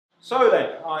So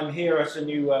then, I'm here at a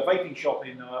new vaping shop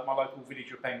in my local village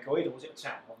of Pencoed, or was it a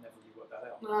town? I've never really worked that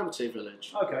out. No, I would say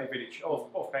village. Okay, village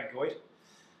of Pencoed.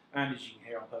 And as you can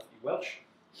hear, I'm perfectly Welsh.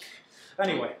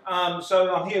 Anyway,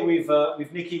 so I'm here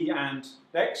with Nikki and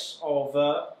Dex of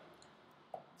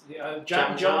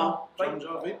Jam Jar Vape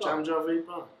Bar. Jam Jar Vape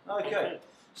Bar. Okay,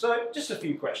 so just a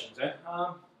few questions then.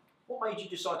 What made you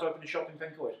decide to open a shop in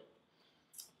Pencoed?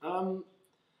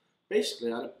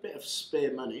 Basically, I had a bit of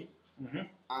spare money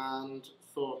and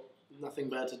thought nothing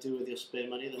better to do with your spare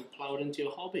money than plough it into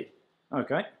your hobby.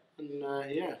 Okay. And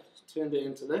yeah, turned it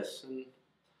into this, and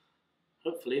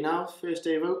hopefully now, first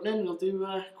day of opening, we'll do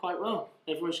quite well.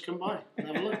 Everyone should come by and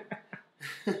have a look.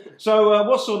 So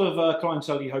what sort of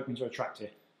clientele are you hoping to attract here?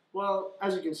 Well,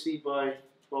 as you can see by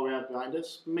what we have behind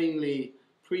us, mainly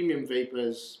premium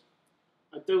vapors.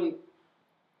 I don't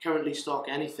currently stock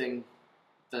anything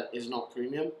that is not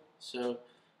premium, so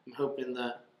I'm hoping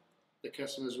that the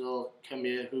customers will come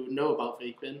here who know about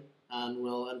vaping and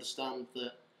will understand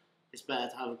that it's better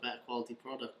to have a better quality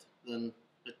product than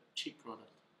a cheap product.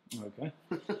 Okay,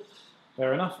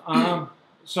 fair enough.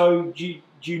 So do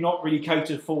you not really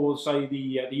cater for, say,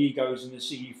 the Egos and the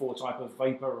CE4 type of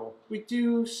vapor, or? We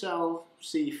do sell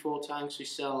CE4 tanks. We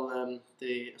sell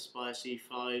the Aspire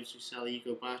CE5s. We sell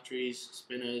Ego batteries,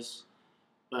 spinners,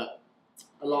 but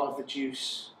a lot of the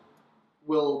juice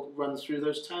will run through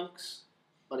those tanks,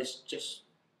 but it's just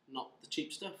not the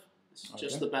cheap stuff. It's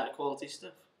just the better quality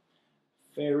stuff.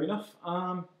 Fair enough.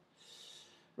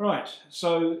 Right,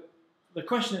 so the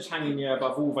question that's hanging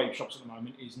above all vape shops at the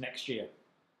moment is next year.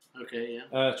 Okay,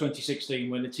 yeah. 2016,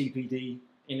 when the TPD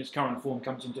in its current form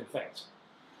comes into effect.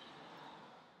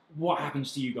 What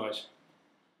happens to you guys?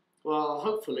 Well,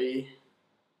 hopefully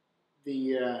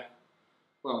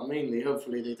mainly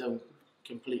hopefully they don't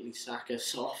completely sack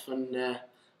us off and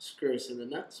screw us in the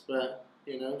nuts. But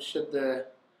you know, should the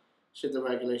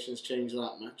regulations change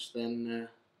that much, then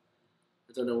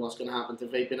I don't know what's going to happen to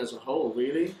vaping as a whole,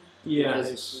 really. Yeah,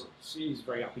 it's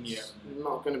very up in the air. It's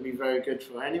not going to be very good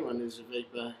for anyone who's a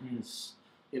vapor. It's,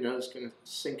 you know, it's going to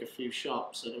sink a few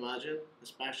shops, I'd imagine,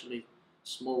 especially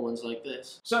small ones like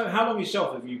this. So, how long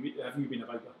yourself have you been a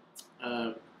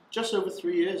vapor? Just over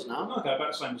 3 years now. Okay,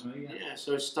 about the same as me. Yeah,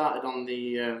 so it started on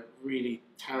the really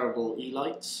terrible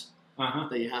e-lights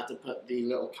that you had to put the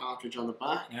little cartridge on the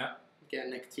back. Yeah. Get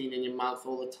nicotine in your mouth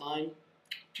all the time.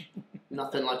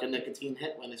 Nothing like a nicotine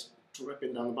hit when it's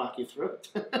dripping down the back of your throat.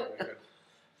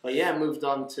 But yeah, moved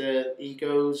on to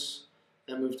Egos,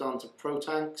 then moved on to Pro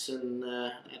Tanks, and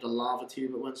had a lava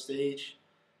tube at one stage,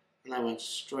 and I went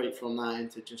straight from that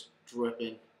into just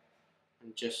dripping,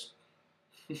 and just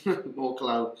more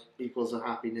cloud equals a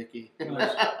happy Nicky.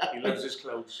 Nice. He loves his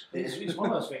clothes. It's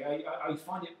one of those things. I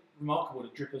find it remarkable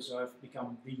that drippers have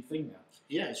become the thing now.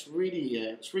 Yeah, it's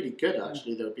really good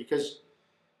actually though, because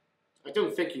I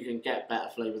don't think you can get better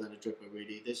flavour than a dripper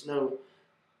really.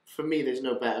 For me, there's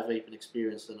no better vaping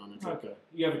experience than on a dripper. Okay.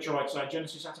 You ever tried, say,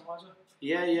 Genesis Atomizer?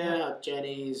 Yeah,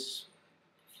 Jenny's,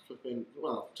 flipping,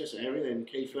 well, just everything.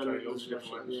 K-Fun,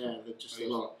 yeah, they're just a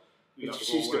lot. We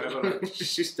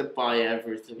just used to buy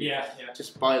everything. Yeah.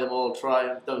 Just buy them all, try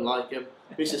them, don't like them.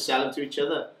 We used to sell them to each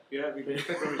other. Yeah, we did.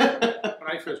 When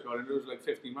I first got into it was like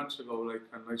 15 months ago, like,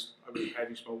 and I was a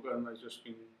heavy smoker and I've just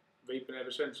been vaping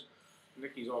ever since.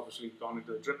 Nicky's obviously gone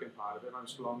into the dripping part of it. I'm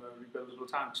still on the rebuildable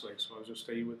tanks, like, so I was just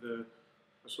staying with the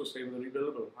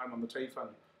rebuildable. I'm on the Typhoon,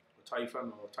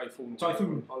 or Typhoon.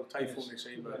 Typhoon they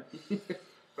say, but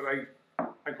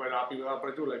I'm quite happy with that.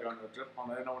 But I do like on a drip on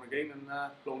there now and again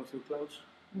and blowing a few clouds.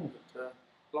 But,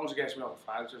 as long as it gets me off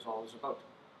the fags, it's all it's about. To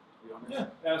be honest. Yeah,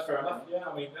 that's fair enough. Yeah,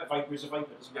 I mean, a vapor is a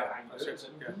vapor. Doesn't matter how you do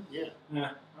it. Yeah.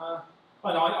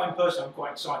 I'm personally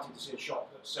quite excited to see a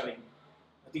shop that's selling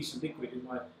a decent liquid in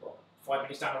 5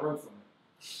 minutes down the road from me.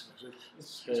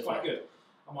 It's quite good.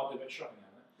 I might do a bit of shopping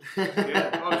out there.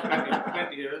 Yeah,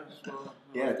 plenty here. So,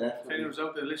 yeah, definitely. If anyone's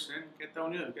out there listening, get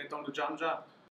down here. Get down to Jam Jar.